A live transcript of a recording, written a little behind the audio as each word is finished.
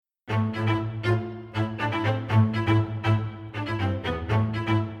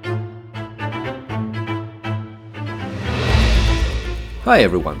Hi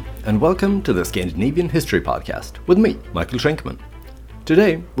everyone, and welcome to the Scandinavian History Podcast with me, Michael Schenkman.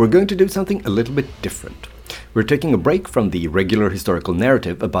 Today, we're going to do something a little bit different. We're taking a break from the regular historical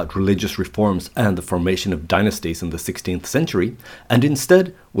narrative about religious reforms and the formation of dynasties in the 16th century, and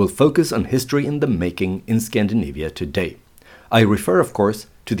instead, we'll focus on history in the making in Scandinavia today. I refer, of course,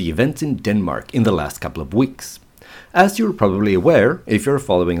 to the events in Denmark in the last couple of weeks. As you're probably aware, if you're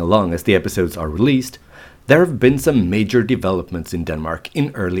following along as the episodes are released, there have been some major developments in Denmark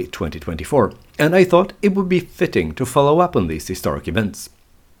in early 2024, and I thought it would be fitting to follow up on these historic events.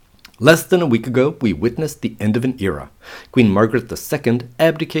 Less than a week ago, we witnessed the end of an era. Queen Margaret II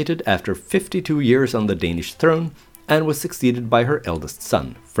abdicated after 52 years on the Danish throne and was succeeded by her eldest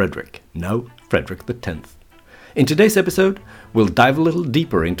son, Frederick, now Frederick X. In today's episode, we'll dive a little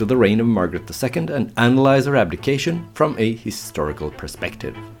deeper into the reign of Margaret II and analyze her abdication from a historical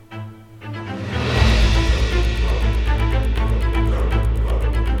perspective.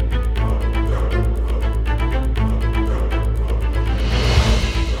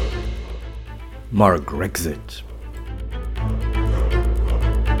 Margrexit.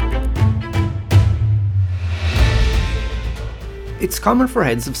 It's common for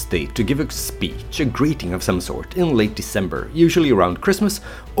heads of state to give a speech, a greeting of some sort, in late December, usually around Christmas,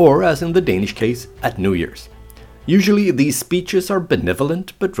 or, as in the Danish case, at New Year's. Usually these speeches are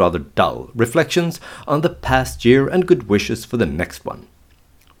benevolent but rather dull, reflections on the past year and good wishes for the next one.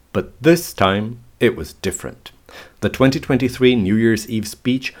 But this time it was different. The 2023 New Year's Eve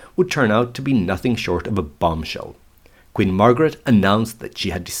speech would turn out to be nothing short of a bombshell. Queen Margaret announced that she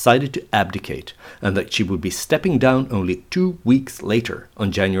had decided to abdicate and that she would be stepping down only 2 weeks later,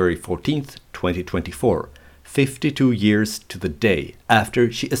 on January 14th, 2024, 52 years to the day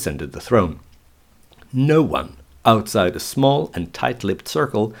after she ascended the throne. No one, outside a small and tight-lipped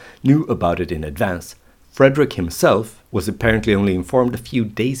circle, knew about it in advance. Frederick himself was apparently only informed a few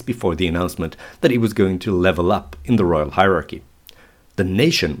days before the announcement that he was going to level up in the royal hierarchy. The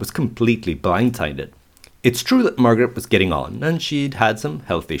nation was completely blindsided. It's true that Margaret was getting on, and she'd had some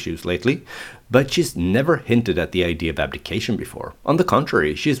health issues lately, but she's never hinted at the idea of abdication before. On the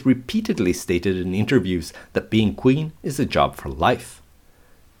contrary, she has repeatedly stated in interviews that being queen is a job for life.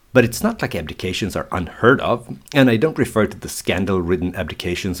 But it's not like abdications are unheard of, and I don't refer to the scandal-ridden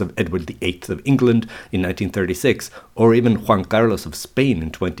abdications of Edward VIII of England in 1936, or even Juan Carlos of Spain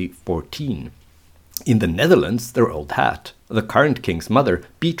in 2014. In the Netherlands, they're old hat. The current king's mother,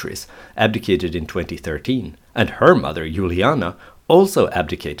 Beatrice, abdicated in 2013, and her mother, Juliana, also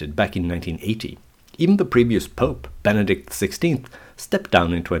abdicated back in 1980. Even the previous pope, Benedict XVI, stepped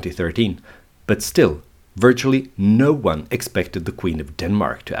down in 2013, but still, virtually no one expected the Queen of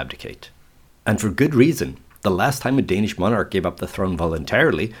Denmark to abdicate. And for good reason. The last time a Danish monarch gave up the throne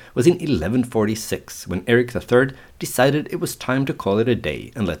voluntarily was in 1146, when Erik III decided it was time to call it a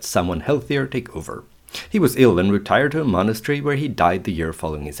day and let someone healthier take over. He was ill and retired to a monastery where he died the year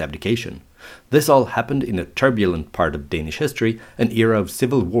following his abdication. This all happened in a turbulent part of Danish history, an era of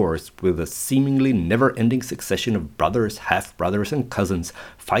civil wars with a seemingly never-ending succession of brothers, half-brothers and cousins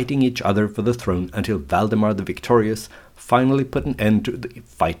fighting each other for the throne until Valdemar the Victorious finally put an end to the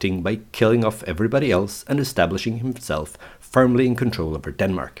fighting by killing off everybody else and establishing himself firmly in control over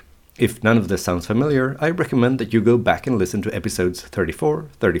Denmark. If none of this sounds familiar, I recommend that you go back and listen to episodes 34,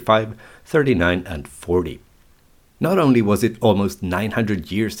 35, 39 and 40. Not only was it almost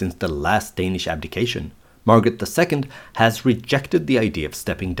 900 years since the last Danish abdication, Margaret II has rejected the idea of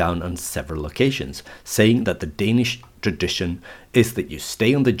stepping down on several occasions, saying that the Danish tradition is that you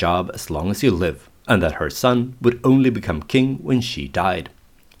stay on the job as long as you live, and that her son would only become king when she died.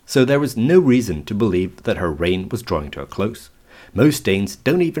 So there was no reason to believe that her reign was drawing to a close. Most Danes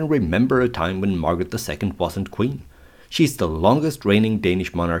don't even remember a time when Margaret II wasn't queen. She's the longest reigning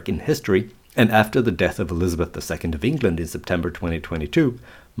Danish monarch in history, and after the death of Elizabeth II of England in September 2022,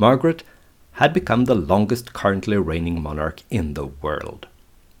 Margaret had become the longest currently reigning monarch in the world.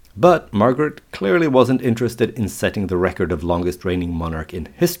 But Margaret clearly wasn't interested in setting the record of longest reigning monarch in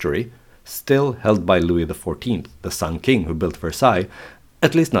history, still held by Louis XIV, the Sun King who built Versailles,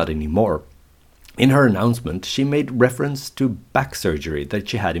 at least not anymore. In her announcement, she made reference to back surgery that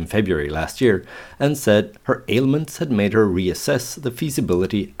she had in February last year and said her ailments had made her reassess the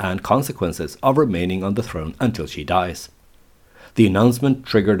feasibility and consequences of remaining on the throne until she dies. The announcement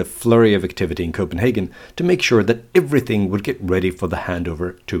triggered a flurry of activity in Copenhagen to make sure that everything would get ready for the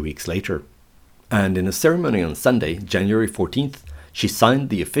handover 2 weeks later. And in a ceremony on Sunday, January 14th, she signed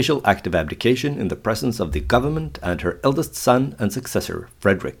the official act of abdication in the presence of the government and her eldest son and successor,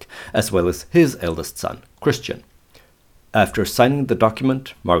 Frederick, as well as his eldest son, Christian. After signing the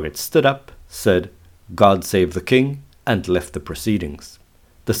document, Margaret stood up, said, "God save the king," and left the proceedings.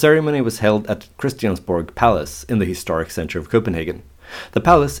 The ceremony was held at Christiansborg Palace in the historic centre of Copenhagen. The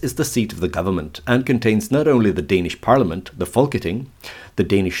palace is the seat of the government and contains not only the Danish Parliament, the Folketing, the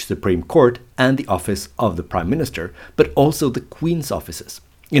Danish Supreme Court, and the office of the Prime Minister, but also the Queen's offices.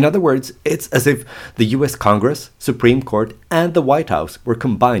 In other words, it's as if the US Congress, Supreme Court, and the White House were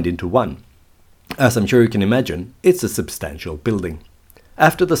combined into one. As I'm sure you can imagine, it's a substantial building.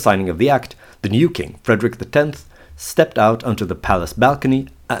 After the signing of the act, the new king, Frederick X, stepped out onto the palace balcony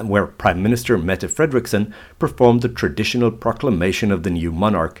where Prime Minister Mette Frederiksen performed the traditional proclamation of the new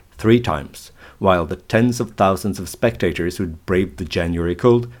monarch 3 times, while the tens of thousands of spectators who'd braved the January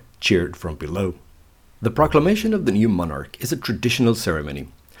cold cheered from below. The proclamation of the new monarch is a traditional ceremony,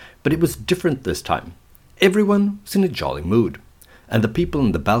 but it was different this time. Everyone was in a jolly mood, and the people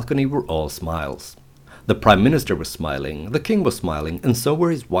on the balcony were all smiles. The Prime Minister was smiling, the King was smiling, and so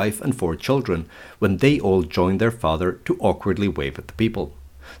were his wife and 4 children when they all joined their father to awkwardly wave at the people.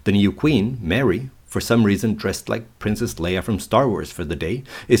 The new Queen, Mary, for some reason dressed like Princess Leia from Star Wars for the day,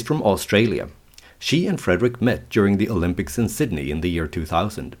 is from Australia. She and Frederick met during the Olympics in Sydney in the year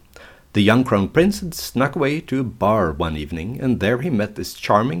 2000. The young Crown Prince had snuck away to a bar one evening, and there he met this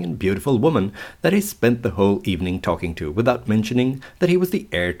charming and beautiful woman that he spent the whole evening talking to without mentioning that he was the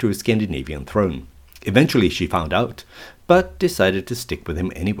heir to a Scandinavian throne. Eventually she found out, but decided to stick with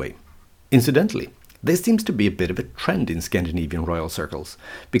him anyway. Incidentally, this seems to be a bit of a trend in Scandinavian royal circles,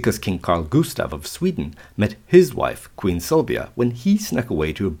 because King Carl Gustaf of Sweden met his wife, Queen Sylvia, when he snuck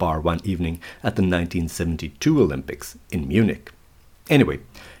away to a bar one evening at the 1972 Olympics in Munich. Anyway,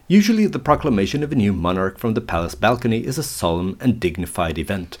 usually the proclamation of a new monarch from the palace balcony is a solemn and dignified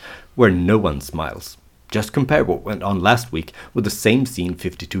event, where no one smiles. Just compare what went on last week with the same scene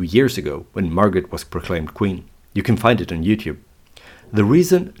 52 years ago when Margaret was proclaimed queen. You can find it on YouTube. The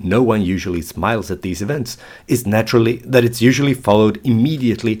reason no one usually smiles at these events is naturally that it's usually followed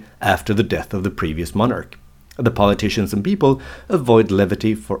immediately after the death of the previous monarch. The politicians and people avoid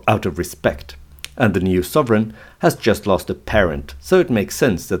levity out of respect, and the new sovereign has just lost a parent, so it makes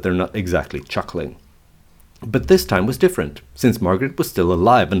sense that they're not exactly chuckling. But this time was different, since Margaret was still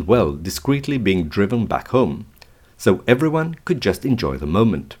alive and well, discreetly being driven back home. So everyone could just enjoy the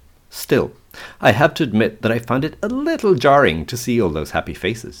moment. Still, I have to admit that I found it a little jarring to see all those happy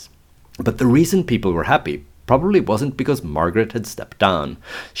faces. But the reason people were happy probably wasn't because Margaret had stepped down.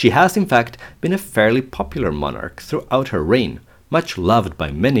 She has in fact been a fairly popular monarch throughout her reign, much loved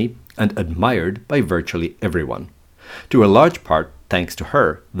by many and admired by virtually everyone. To a large part, thanks to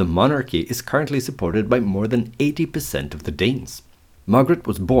her, the monarchy is currently supported by more than 80% of the Danes. Margaret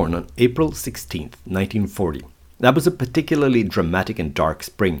was born on April 16, 1940. That was a particularly dramatic and dark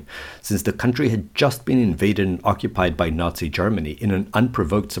spring, since the country had just been invaded and occupied by Nazi Germany in an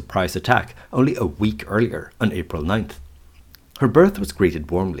unprovoked surprise attack only a week earlier, on April 9th. Her birth was greeted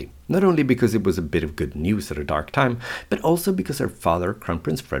warmly, not only because it was a bit of good news at a dark time, but also because her father, Crown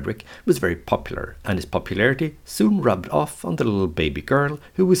Prince Frederick, was very popular, and his popularity soon rubbed off on the little baby girl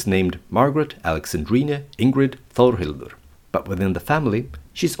who was named Margaret Alexandrine Ingrid Thorhildur. But within the family,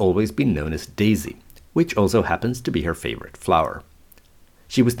 she's always been known as Daisy, which also happens to be her favorite flower.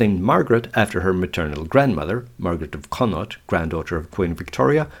 She was named Margaret after her maternal grandmother, Margaret of Connaught, granddaughter of Queen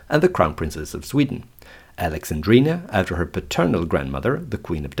Victoria and the Crown Princess of Sweden, Alexandrina after her paternal grandmother, the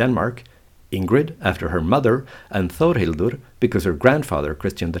Queen of Denmark, Ingrid after her mother, and Thorhildur because her grandfather,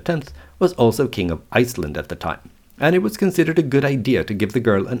 Christian X, was also King of Iceland at the time, and it was considered a good idea to give the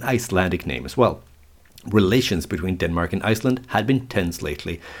girl an Icelandic name as well. Relations between Denmark and Iceland had been tense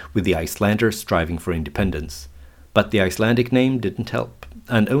lately, with the Icelanders striving for independence. But the Icelandic name didn't help,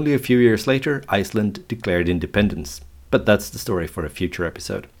 and only a few years later Iceland declared independence. But that's the story for a future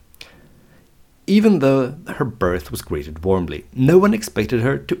episode. Even though her birth was greeted warmly, no one expected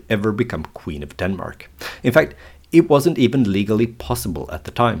her to ever become Queen of Denmark. In fact, it wasn't even legally possible at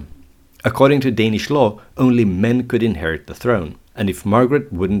the time. According to Danish law, only men could inherit the throne, and if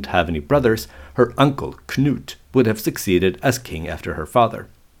Margaret wouldn't have any brothers, her uncle, Knut, would have succeeded as king after her father.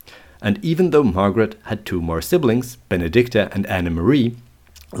 And even though Margaret had 2 more siblings, Benedicta and Anne-Marie,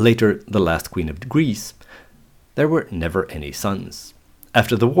 later the last Queen of Greece, there were never any sons.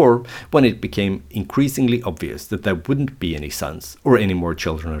 After the war, when it became increasingly obvious that there wouldn't be any sons or any more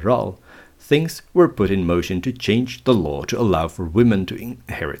children at all, things were put in motion to change the law to allow for women to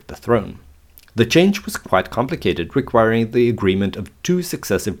inherit the throne. The change was quite complicated, requiring the agreement of 2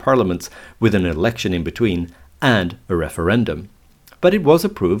 successive parliaments with an election in between and a referendum. But it was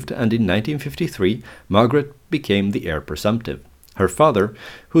approved, and in 1953 Margaret became the heir presumptive. Her father,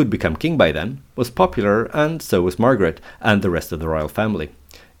 who had become king by then, was popular, and so was Margaret and the rest of the royal family.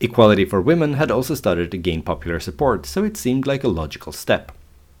 Equality for women had also started to gain popular support, so it seemed like a logical step.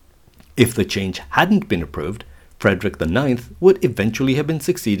 If the change hadn't been approved, Frederick IX would eventually have been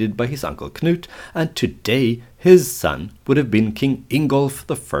succeeded by his uncle Knut, and today his son would have been King Ingolf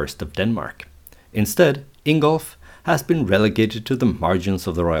I of Denmark. Instead, Ingolf has been relegated to the margins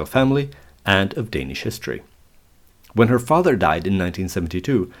of the royal family and of Danish history. When her father died in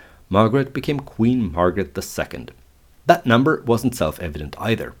 1972, Margaret became Queen Margaret II. That number wasn't self-evident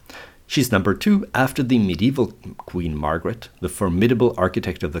either. She's number 2 after the medieval Queen Margaret, the formidable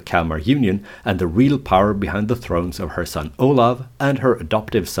architect of the Kalmar Union and the real power behind the thrones of her son Olav and her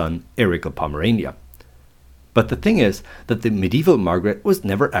adoptive son Eric of Pomerania. But the thing is that the medieval Margaret was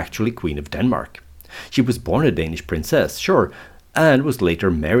never actually Queen of Denmark. She was born a Danish princess, sure, and was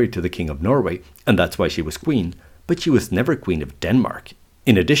later married to the King of Norway, and that's why she was queen, but she was never Queen of Denmark.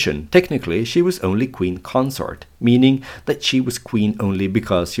 In addition, technically, she was only queen consort, meaning that she was queen only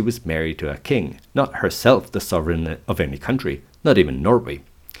because she was married to a king, not herself the sovereign of any country, not even Norway.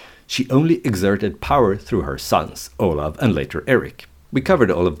 She only exerted power through her sons, Olav and later Eric. We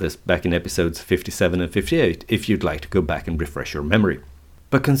covered all of this back in episodes 57 and 58 if you'd like to go back and refresh your memory.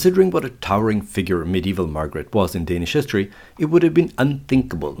 But considering what a towering figure medieval Margaret was in Danish history, it would have been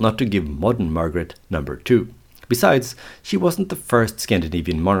unthinkable not to give modern Margaret number 2. Besides, she wasn't the first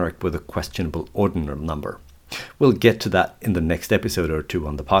Scandinavian monarch with a questionable ordinal number. We'll get to that in the next episode or two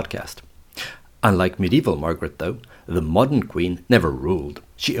on the podcast. Unlike medieval Margaret, though, the modern queen never ruled.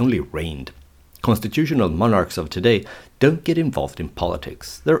 She only reigned. Constitutional monarchs of today don't get involved in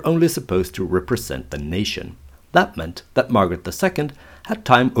politics. They're only supposed to represent the nation. That meant that Margaret II had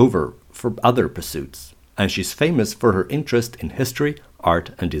time over for other pursuits, and she's famous for her interest in history, art,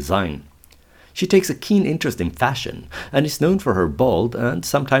 and design. She takes a keen interest in fashion and is known for her bold and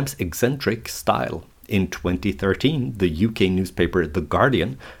sometimes eccentric style. In 2013, the UK newspaper The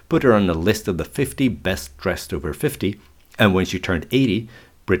Guardian put her on a list of the 50 best dressed over 50, and when she turned 80,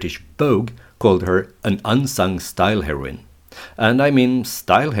 British Vogue called her an unsung style heroine. And I mean,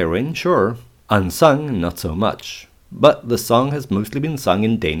 style heroine, sure. Unsung, not so much. But the song has mostly been sung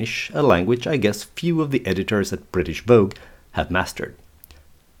in Danish, a language I guess few of the editors at British Vogue have mastered.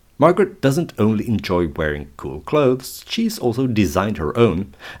 Margaret doesn't only enjoy wearing cool clothes, she's also designed her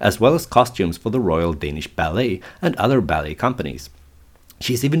own, as well as costumes for the Royal Danish Ballet and other ballet companies.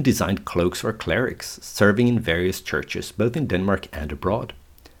 She's even designed cloaks for clerics, serving in various churches both in Denmark and abroad.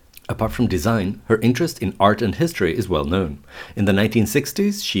 Apart from design, her interest in art and history is well known. In the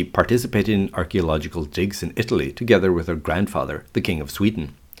 1960s, she participated in archaeological digs in Italy together with her grandfather, the King of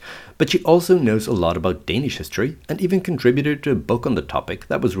Sweden. But she also knows a lot about Danish history and even contributed to a book on the topic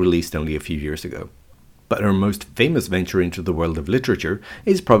that was released only a few years ago. But her most famous venture into the world of literature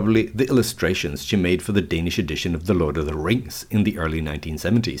is probably the illustrations she made for the Danish edition of The Lord of the Rings in the early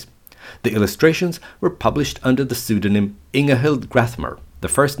 1970s. The illustrations were published under the pseudonym Ingehild Grathmar, the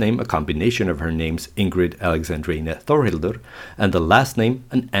first name a combination of her names Ingrid Alexandrine Thorhildur, and the last name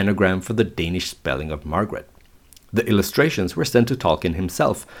an anagram for the Danish spelling of Margaret. The illustrations were sent to Tolkien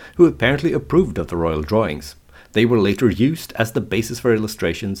himself, who apparently approved of the royal drawings. They were later used as the basis for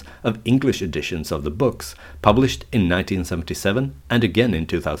illustrations of English editions of the books, published in 1977 and again in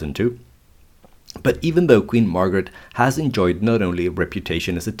 2002. But even though Queen Margaret has enjoyed not only a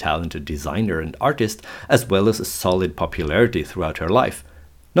reputation as a talented designer and artist, as well as a solid popularity throughout her life,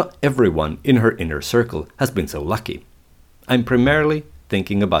 not everyone in her inner circle has been so lucky. I'm primarily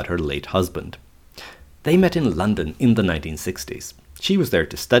thinking about her late husband. They met in London in the 1960s. She was there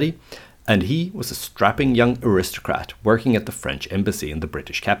to study, and he was a strapping young aristocrat working at the French embassy in the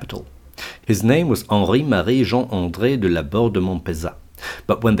British capital. His name was Henri-Marie Jean-André de la Borde de Montpezat,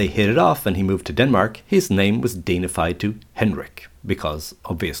 but when they hit it off and he moved to Denmark, his name was Danified to Henrik, because,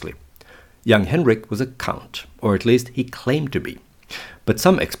 obviously. Young Henrik was a count, or at least he claimed to be. But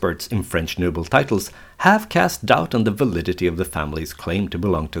some experts in French noble titles have cast doubt on the validity of the family's claim to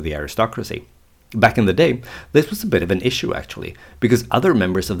belong to the aristocracy. Back in the day, this was a bit of an issue actually, because other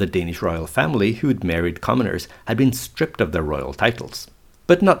members of the Danish royal family who had married commoners had been stripped of their royal titles.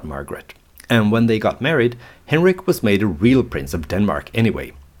 But not Margaret. And when they got married, Henrik was made a real prince of Denmark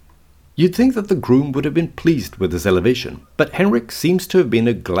anyway. You'd think that the groom would have been pleased with this elevation, but Henrik seems to have been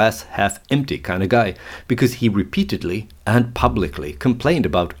a glass-half-empty kind of guy, because he repeatedly and publicly complained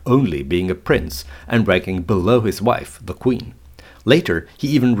about only being a prince and ranking below his wife, the queen. Later, he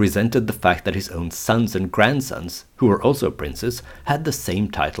even resented the fact that his own sons and grandsons, who were also princes, had the same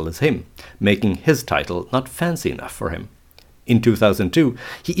title as him, making his title not fancy enough for him. In 2002,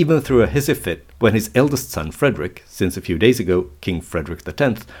 he even threw a hissy fit when his eldest son Frederick, since a few days ago King Frederick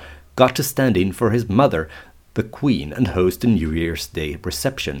X, got to stand in for his mother the Queen and host a New Year's Day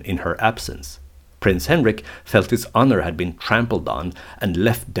reception in her absence. Prince Henrik felt his honor had been trampled on and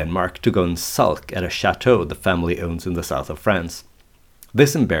left Denmark to go and sulk at a chateau the family owns in the south of France.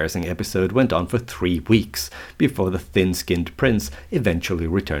 This embarrassing episode went on for 3 weeks before the thin-skinned prince eventually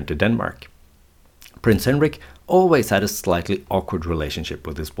returned to Denmark. Prince Henrik always had a slightly awkward relationship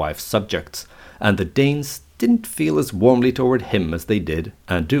with his wife's subjects, and the Danes didn't feel as warmly toward him as they did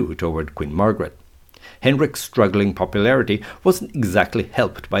and do toward Queen Margaret. Henrik's struggling popularity wasn't exactly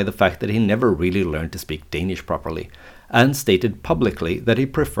helped by the fact that he never really learned to speak Danish properly, and stated publicly that he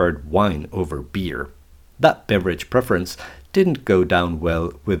preferred wine over beer. That beverage preference didn't go down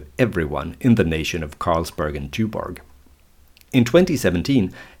well with everyone in the nation of Carlsberg and Tuborg. In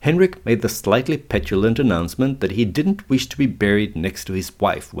 2017, Henrik made the slightly petulant announcement that he didn't wish to be buried next to his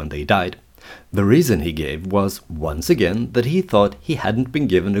wife when they died. The reason he gave was, once again, that he thought he hadn't been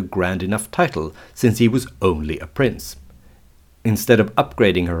given a grand enough title since he was only a prince. Instead of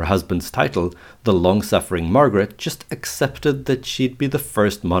upgrading her husband's title, the long-suffering Margaret just accepted that she'd be the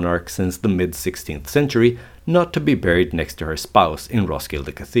first monarch since the mid-16th century not to be buried next to her spouse in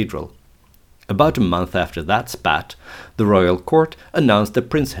Roskilde Cathedral. About a month after that spat, the royal court announced that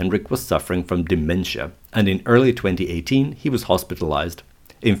Prince Henrik was suffering from dementia, and in early 2018 he was hospitalized.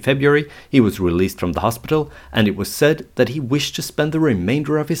 In February, he was released from the hospital, and it was said that he wished to spend the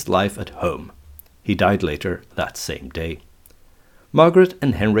remainder of his life at home. He died later that same day. Margaret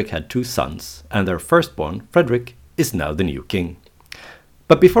and Henrik had 2 sons, and their firstborn, Frederick, is now the new king.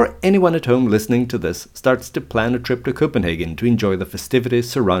 But before anyone at home listening to this starts to plan a trip to Copenhagen to enjoy the festivities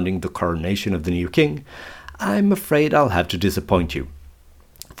surrounding the coronation of the new king, I'm afraid I'll have to disappoint you.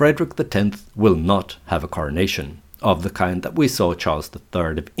 Frederick X will not have a coronation, of the kind that we saw Charles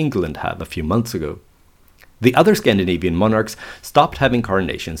III of England have a few months ago. The other Scandinavian monarchs stopped having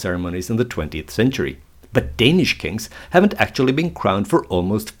coronation ceremonies in the 20th century, but Danish kings haven't actually been crowned for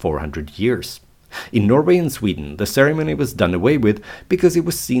almost 400 years. In Norway and Sweden, the ceremony was done away with because it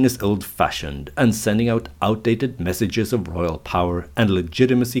was seen as old-fashioned and sending out outdated messages of royal power and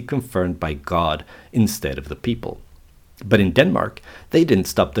legitimacy conferred by God instead of the people. But in Denmark, they didn't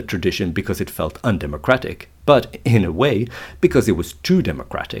stop the tradition because it felt undemocratic, but, in a way, because it was too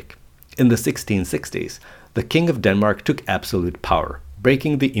democratic. In the 1660s, the King of Denmark took absolute power,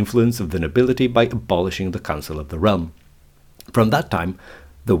 breaking the influence of the nobility by abolishing the Council of the Realm. From that time,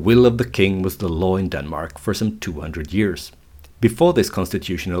 the will of the king was the law in Denmark for some 200 years. Before this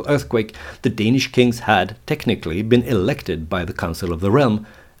constitutional earthquake, the Danish kings had, technically, been elected by the Council of the Realm,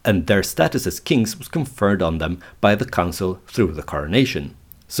 and their status as kings was conferred on them by the council through the coronation.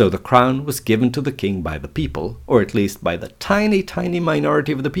 So the crown was given to the king by the people, or at least by the tiny, tiny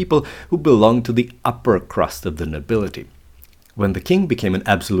minority of the people who belonged to the upper crust of the nobility. When the king became an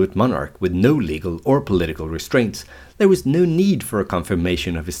absolute monarch with no legal or political restraints, there was no need for a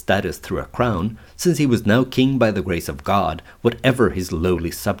confirmation of his status through a crown, since he was now king by the grace of God, whatever his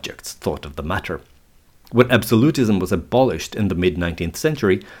lowly subjects thought of the matter. When absolutism was abolished in the mid-19th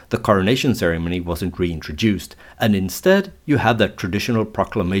century, the coronation ceremony wasn't reintroduced, and instead you have that traditional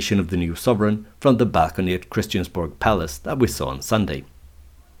proclamation of the new sovereign from the balcony at Christiansborg Palace that we saw on Sunday.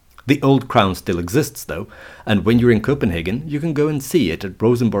 The old crown still exists, though, and when you're in Copenhagen, you can go and see it at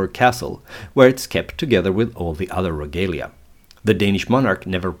Rosenborg Castle, where it's kept together with all the other regalia. The Danish monarch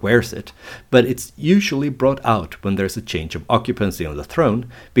never wears it, but it's usually brought out when there's a change of occupancy on the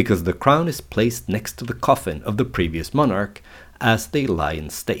throne, because the crown is placed next to the coffin of the previous monarch as they lie in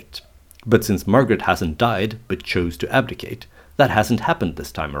state. But since Margaret hasn't died, but chose to abdicate, that hasn't happened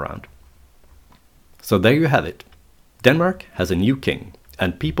this time around. So there you have it. Denmark has a new king,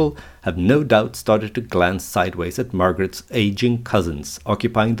 and people have no doubt started to glance sideways at Margaret's aging cousins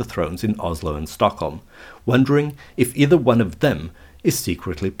occupying the thrones in Oslo and Stockholm, wondering if either one of them is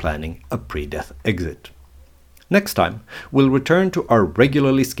secretly planning a pre-death exit. Next time, we'll return to our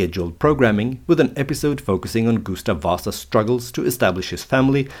regularly scheduled programming with an episode focusing on Gustav Vasa's struggles to establish his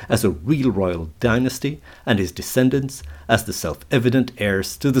family as a real royal dynasty and his descendants as the self-evident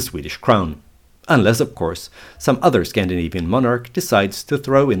heirs to the Swedish crown. Unless, of course, some other Scandinavian monarch decides to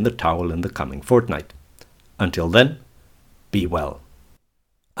throw in the towel in the coming fortnight. Until then, be well.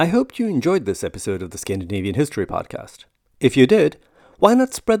 I hope you enjoyed this episode of the Scandinavian History Podcast. If you did, why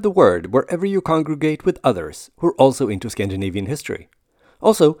not spread the word wherever you congregate with others who are also into Scandinavian history?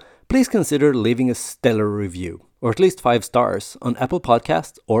 Also, please consider leaving a stellar review, or at least 5 stars, on Apple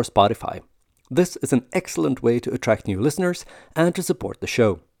Podcasts or Spotify. This is an excellent way to attract new listeners and to support the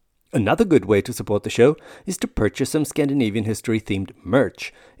show. Another good way to support the show is to purchase some Scandinavian history-themed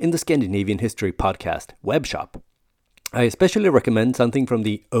merch in the Scandinavian History Podcast webshop. I especially recommend something from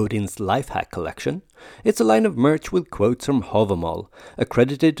the Odin's Lifehack collection. It's a line of merch with quotes from Havamal,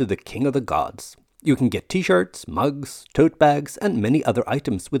 accredited to the King of the Gods. You can get t-shirts, mugs, tote bags, and many other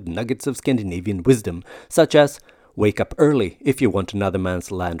items with nuggets of Scandinavian wisdom, such as, wake up early if you want another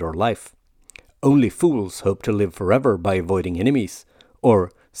man's land or life. Only fools hope to live forever by avoiding enemies,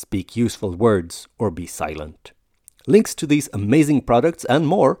 or speak useful words or be silent. Links to these amazing products and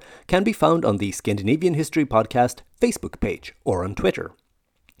more can be found on the Scandinavian History Podcast Facebook page or on Twitter.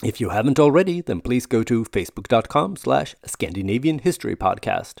 If you haven't already, then please go to facebook.com/Scandinavian History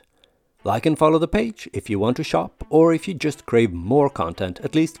Podcast. Like and follow the page if you want to shop or if you just crave more content,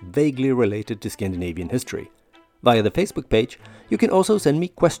 at least vaguely related to Scandinavian history. Via the Facebook page, you can also send me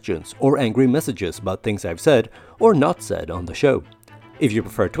questions or angry messages about things I've said or not said on the show. If you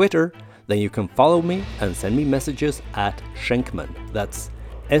prefer Twitter, then you can follow me and send me messages at Schenkman. That's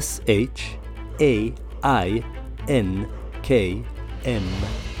SHAINKMAN.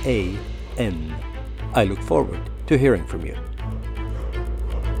 I look forward to hearing from you.